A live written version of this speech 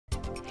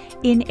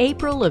In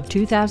April of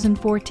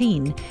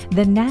 2014,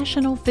 the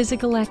National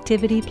Physical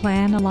Activity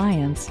Plan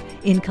Alliance,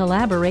 in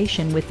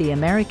collaboration with the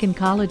American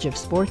College of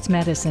Sports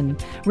Medicine,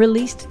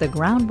 released the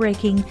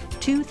groundbreaking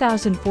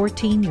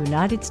 2014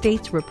 United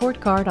States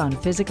Report Card on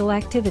Physical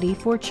Activity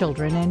for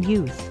Children and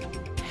Youth.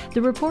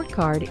 The report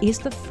card is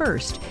the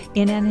first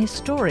in an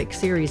historic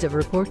series of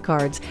report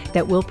cards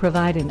that will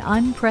provide an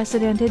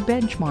unprecedented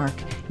benchmark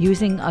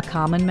using a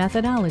common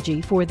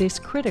methodology for this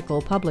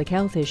critical public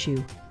health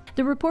issue.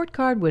 The report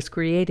card was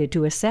created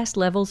to assess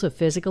levels of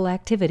physical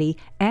activity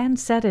and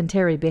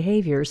sedentary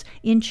behaviors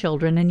in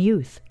children and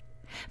youth,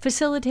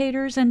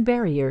 facilitators and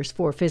barriers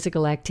for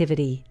physical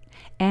activity,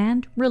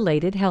 and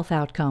related health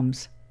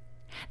outcomes.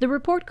 The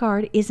report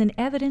card is an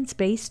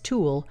evidence-based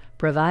tool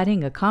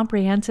providing a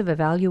comprehensive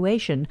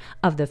evaluation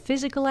of the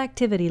physical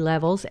activity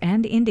levels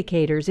and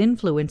indicators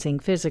influencing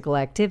physical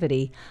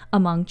activity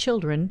among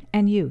children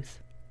and youth.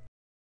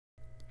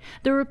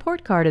 The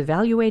report card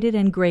evaluated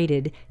and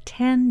graded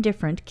 10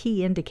 different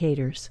key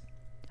indicators.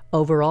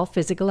 Overall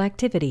physical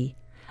activity,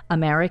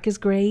 America's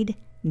grade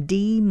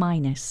D-.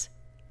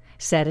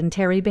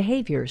 Sedentary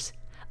behaviors,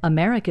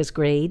 America's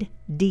grade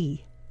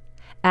D.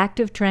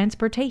 Active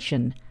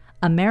transportation,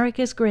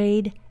 America's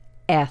grade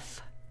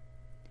F.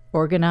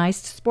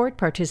 Organized sport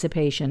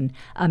participation,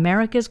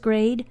 America's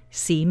grade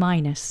C-.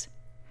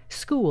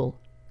 School,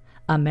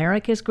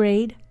 America's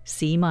grade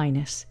C-.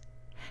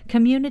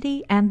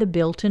 Community and the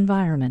built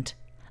environment,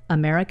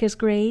 America's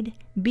grade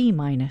B-.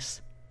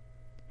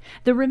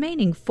 The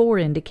remaining 4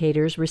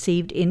 indicators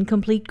received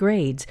incomplete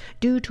grades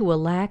due to a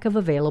lack of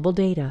available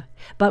data,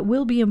 but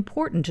will be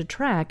important to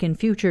track in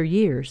future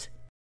years.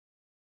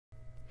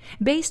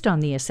 Based on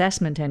the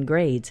assessment and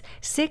grades,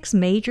 6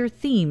 major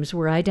themes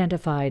were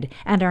identified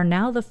and are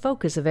now the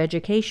focus of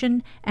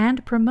education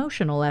and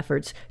promotional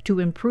efforts to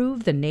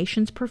improve the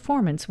nation's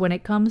performance when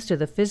it comes to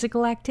the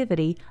physical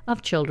activity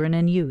of children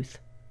and youth.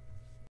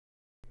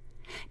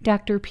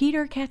 Dr.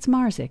 Peter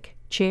Katzmarzyk,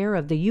 Chair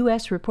of the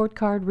U.S. Report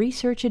Card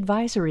Research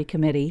Advisory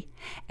Committee,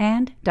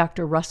 and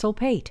Dr. Russell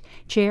Pate,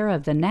 Chair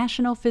of the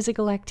National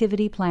Physical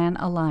Activity Plan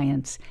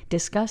Alliance,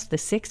 discussed the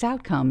 6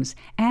 outcomes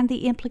and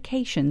the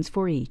implications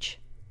for each.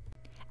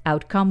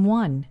 Outcome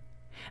 1.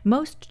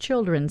 Most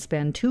children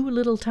spend too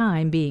little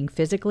time being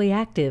physically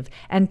active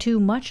and too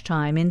much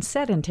time in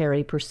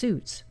sedentary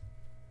pursuits.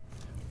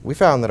 We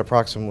found that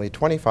approximately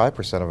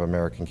 25% of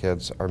American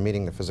kids are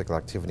meeting the physical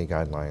activity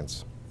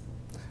guidelines.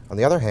 On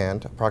the other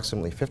hand,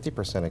 approximately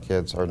 50% of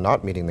kids are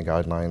not meeting the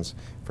guidelines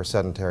for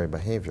sedentary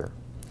behavior.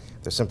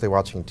 They're simply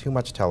watching too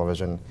much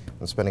television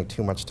and spending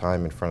too much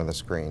time in front of the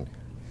screen.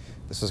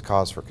 This is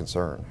cause for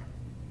concern.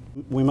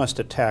 We must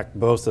attack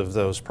both of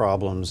those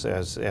problems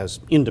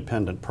as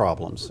independent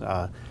problems.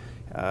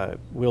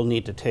 We'll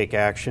need to take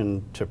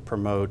action to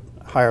promote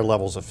higher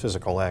levels of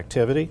physical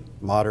activity,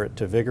 moderate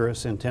to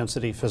vigorous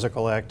intensity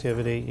physical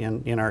activity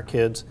in our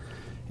kids.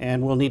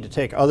 And we'll need to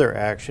take other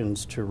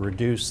actions to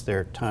reduce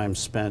their time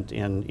spent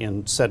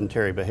in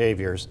sedentary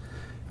behaviors.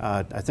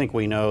 I think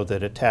we know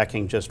that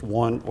attacking just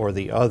one or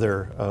the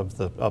other of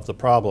the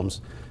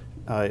problems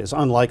is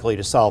unlikely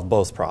to solve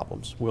both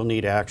problems. We'll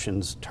need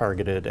actions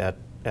targeted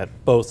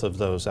at both of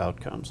those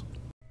outcomes.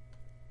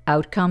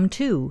 Outcome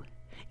 2.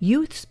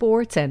 Youth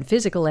sports and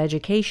physical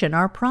education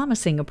are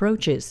promising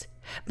approaches,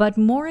 but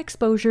more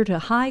exposure to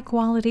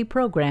high-quality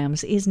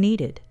programs is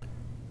needed.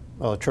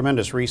 Well, a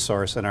tremendous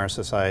resource in our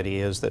society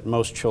is that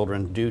most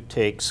children do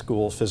take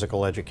school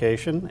physical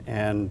education,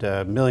 and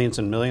millions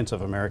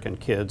of American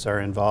kids are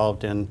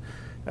involved in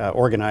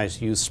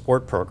organized youth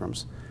sport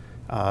programs.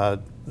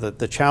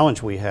 The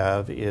challenge we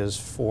have is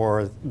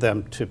for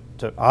them to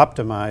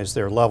optimize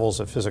their levels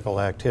of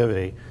physical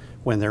activity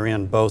when they're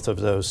in both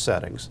of those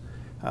settings.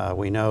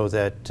 We know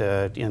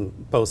that in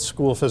both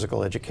school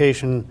physical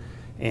education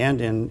and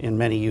in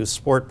many youth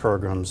sport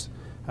programs,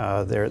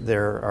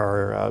 there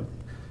are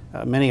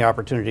many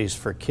opportunities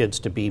for kids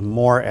to be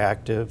more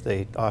active.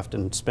 They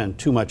often spend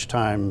too much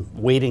time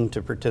waiting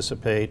to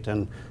participate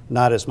and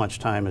not as much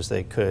time as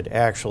they could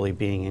actually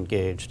being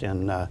engaged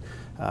in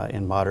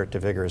moderate to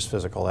vigorous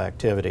physical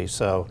activity.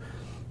 So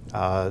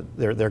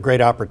they're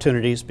great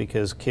opportunities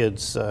because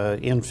kids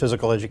in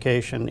physical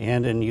education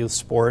and in youth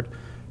sport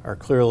are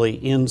clearly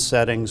in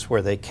settings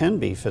where they can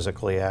be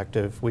physically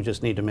active. We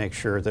just need to make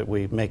sure that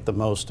we make the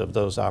most of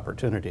those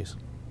opportunities.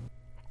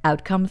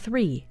 Outcome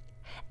 3.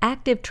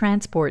 Active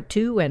transport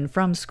to and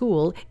from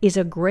school is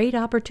a great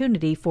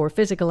opportunity for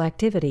physical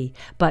activity,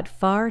 but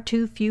far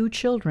too few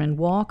children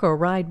walk or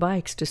ride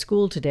bikes to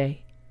school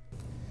today.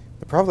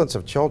 The prevalence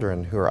of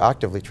children who are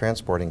actively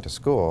transporting to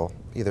school,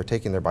 either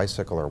taking their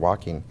bicycle or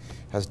walking,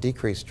 has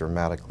decreased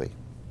dramatically.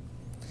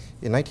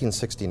 In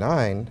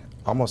 1969,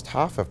 almost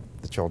half of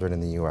the children in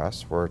the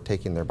U.S. were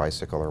taking their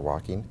bicycle or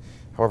walking.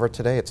 However,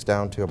 today it's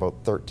down to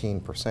about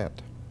 13%.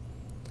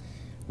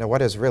 Now,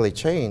 what has really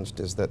changed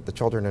is that the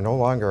children are no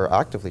longer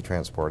actively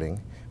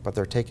transporting, but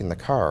they're taking the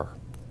car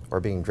or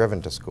being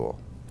driven to school.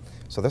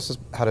 So this has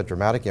had a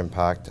dramatic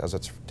impact as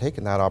it's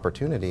taken that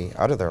opportunity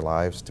out of their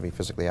lives to be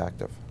physically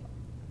active.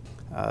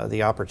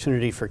 The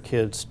opportunity for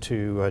kids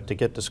to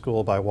get to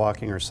school by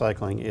walking or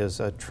cycling is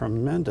a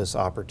tremendous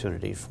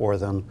opportunity for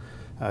them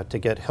to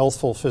get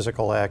healthful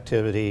physical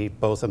activity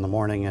both in the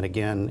morning and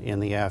again in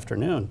the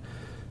afternoon.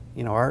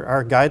 You know,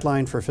 our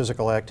guideline for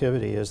physical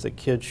activity is that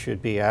kids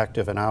should be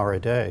active an hour a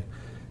day.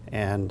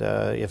 And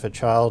if a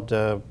child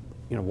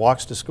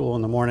walks to school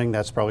in the morning,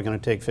 that's probably going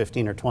to take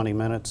 15 or 20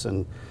 minutes.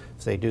 And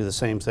if they do the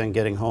same thing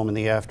getting home in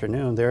the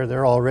afternoon,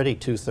 they're already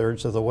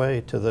 2/3 of the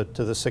way to the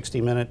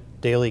 60-minute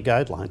daily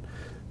guideline.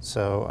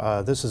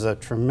 So this is a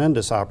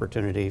tremendous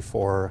opportunity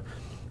for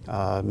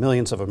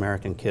millions of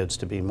American kids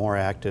to be more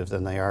active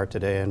than they are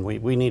today, and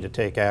we need to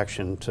take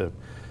action to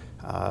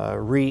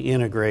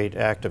reintegrate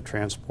active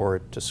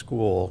transport to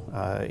school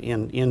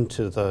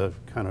into the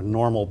kind of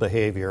normal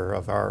behavior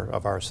of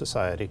our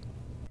society.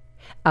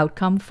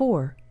 Outcome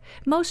 4.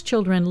 Most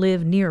children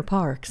live near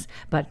parks,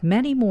 but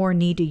many more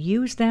need to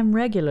use them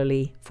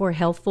regularly for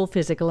healthful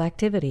physical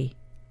activity.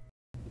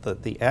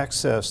 The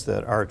access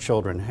that our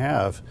children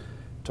have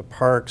to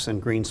parks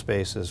and green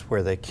spaces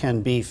where they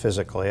can be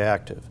physically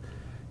active.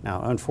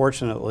 Now,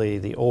 unfortunately,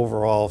 the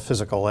overall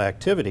physical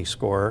activity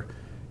score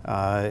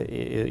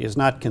is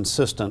not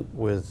consistent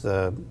with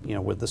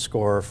with the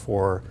score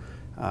for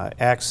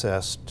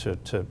access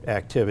to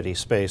activity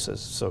spaces.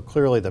 So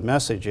clearly, the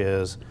message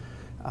is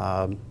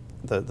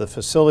the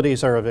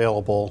facilities are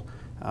available.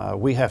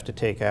 We have to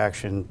take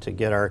action to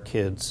get our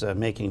kids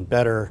making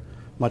better,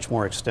 much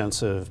more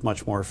extensive,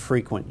 much more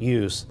frequent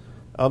use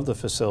of the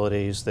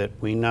facilities that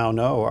we now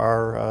know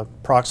are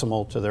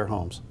proximal to their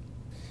homes.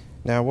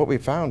 Now, what we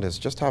found is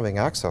just having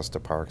access to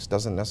parks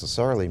doesn't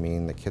necessarily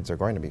mean that kids are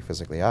going to be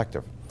physically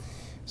active.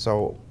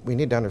 So we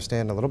need to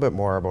understand a little bit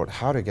more about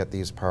how to get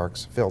these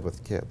parks filled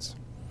with kids.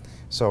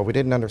 So we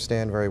didn't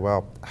understand very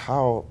well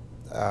how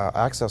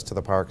access to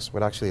the parks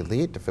would actually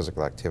lead to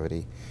physical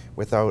activity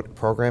without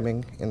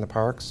programming in the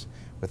parks,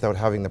 without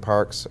having the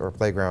parks or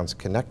playgrounds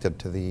connected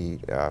to the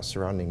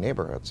surrounding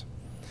neighborhoods.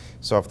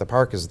 So if the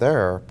park is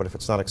there, but if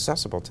it's not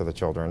accessible to the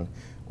children,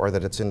 or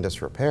that it's in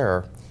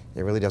disrepair,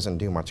 it really doesn't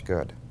do much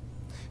good.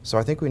 So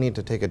I think we need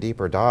to take a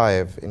deeper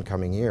dive in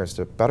coming years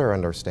to better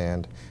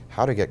understand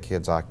how to get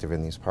kids active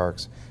in these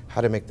parks,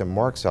 how to make them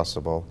more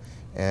accessible,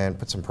 and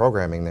put some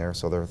programming there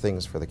so there are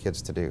things for the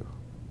kids to do.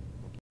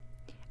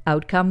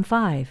 Outcome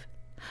 5.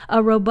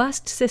 A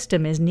robust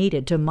system is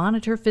needed to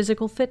monitor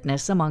physical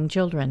fitness among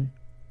children.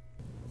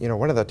 You know,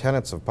 one of the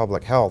tenets of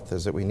public health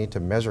is that we need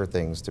to measure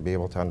things to be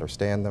able to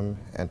understand them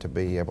and to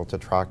be able to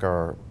track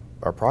our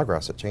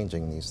progress at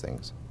changing these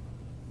things.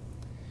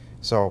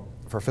 So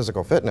for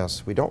physical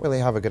fitness, we don't really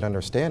have a good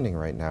understanding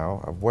right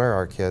now of where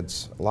our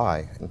kids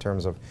lie in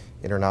terms of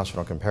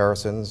international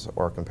comparisons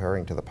or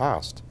comparing to the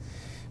past.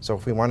 So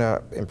if we want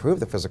to improve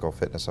the physical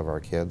fitness of our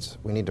kids,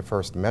 we need to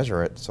first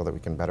measure it so that we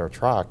can better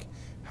track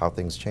how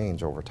things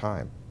change over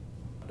time.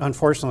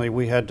 Unfortunately,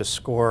 we had to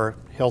score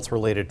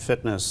health-related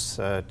fitness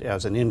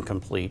as an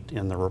incomplete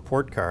in the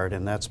report card,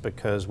 and that's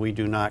because we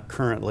do not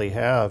currently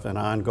have an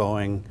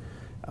ongoing,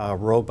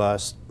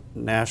 robust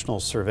national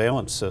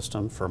surveillance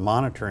system for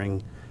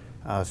monitoring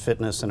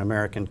fitness in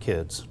American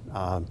kids.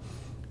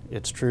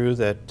 It's true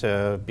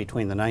that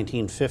between the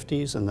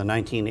 1950s and the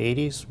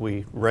 1980s,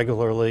 we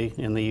regularly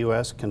in the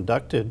U.S.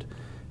 conducted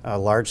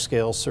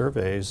large-scale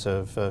surveys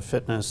of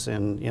fitness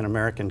in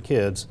American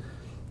kids.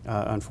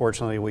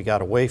 Unfortunately, we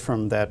got away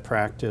from that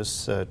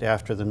practice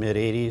after the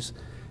mid-80s,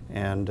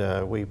 and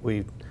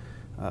we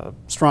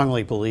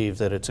strongly believe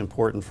that it's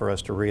important for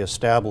us to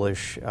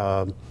reestablish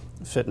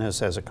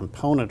fitness as a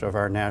component of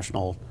our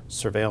national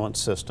surveillance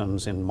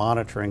systems in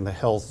monitoring the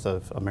health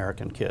of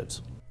American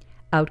kids.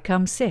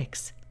 Outcome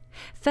 6.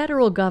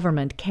 Federal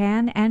government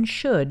can and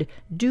should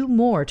do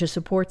more to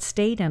support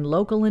state and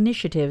local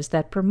initiatives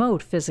that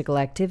promote physical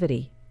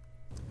activity.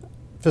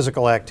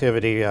 Physical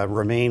activity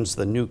remains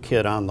the new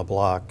kid on the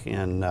block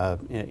in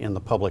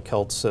the public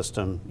health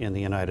system in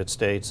the United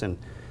States, and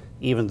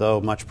even though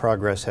much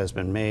progress has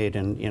been made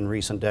in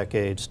recent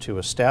decades to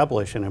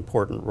establish an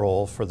important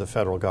role for the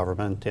federal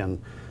government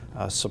in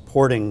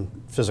supporting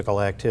physical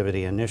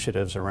activity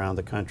initiatives around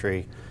the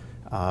country,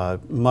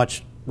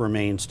 much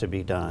remains to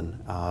be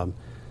done.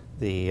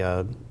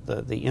 The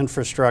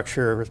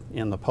infrastructure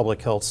in the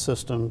public health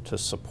system to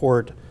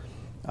support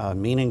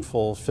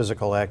meaningful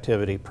physical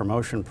activity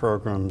promotion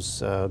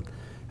programs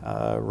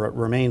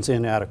remains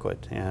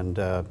inadequate,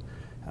 and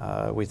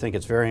we think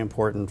it's very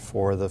important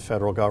for the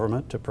federal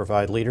government to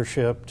provide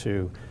leadership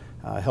to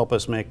help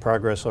us make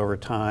progress over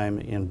time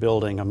in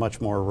building a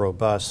much more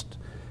robust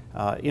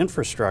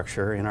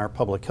infrastructure in our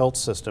public health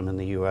system in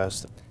the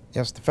U.S.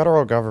 Yes, the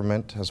federal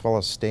government as well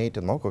as state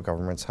and local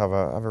governments have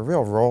a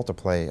real role to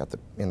play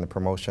in the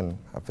promotion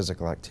of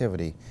physical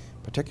activity,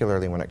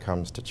 particularly when it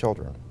comes to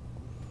children.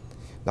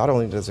 Not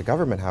only does the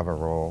government have a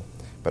role,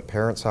 but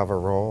parents have a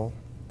role,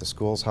 the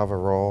schools have a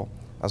role,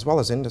 as well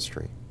as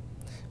industry.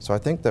 So I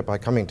think that by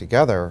coming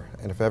together,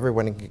 and if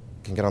everyone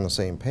can get on the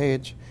same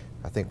page,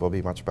 I think we'll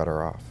be much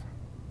better off.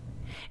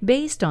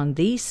 Based on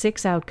these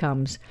 6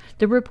 outcomes,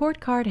 the report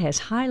card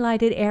has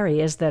highlighted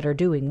areas that are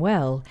doing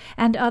well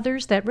and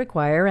others that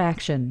require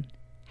action.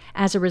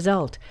 As a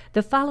result,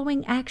 the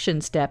following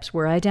action steps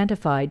were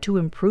identified to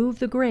improve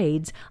the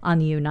grades on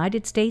the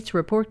United States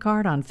Report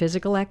Card on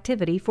Physical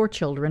Activity for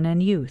Children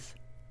and Youth.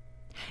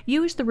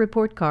 Use the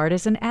report card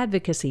as an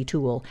advocacy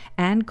tool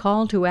and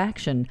call to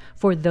action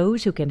for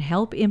those who can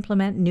help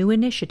implement new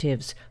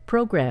initiatives,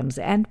 programs,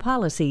 and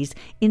policies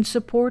in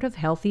support of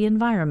healthy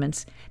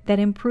environments that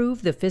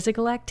improve the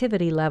physical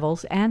activity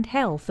levels and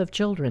health of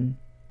children.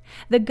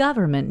 The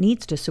government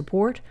needs to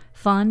support,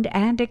 fund,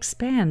 and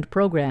expand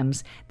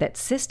programs that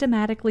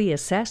systematically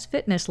assess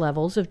fitness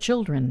levels of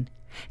children,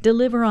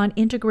 deliver on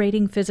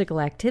integrating physical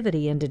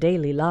activity into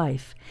daily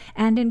life,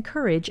 and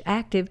encourage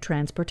active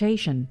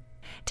transportation.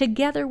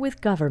 Together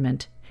with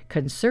government,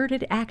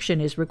 concerted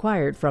action is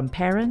required from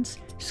parents,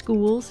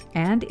 schools,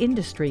 and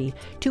industry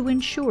to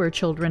ensure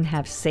children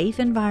have safe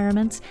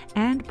environments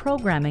and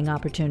programming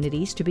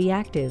opportunities to be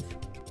active.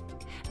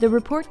 The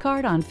Report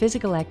Card on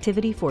Physical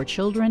Activity for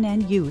Children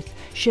and Youth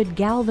should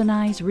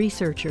galvanize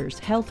researchers,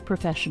 health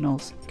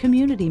professionals,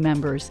 community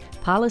members,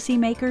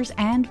 policymakers,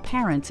 and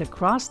parents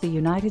across the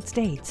United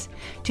States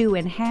to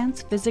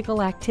enhance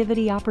physical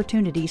activity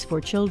opportunities for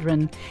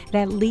children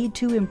that lead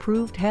to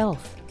improved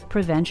health,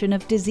 prevention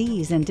of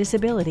disease and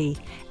disability,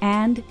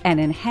 and an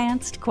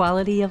enhanced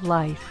quality of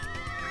life.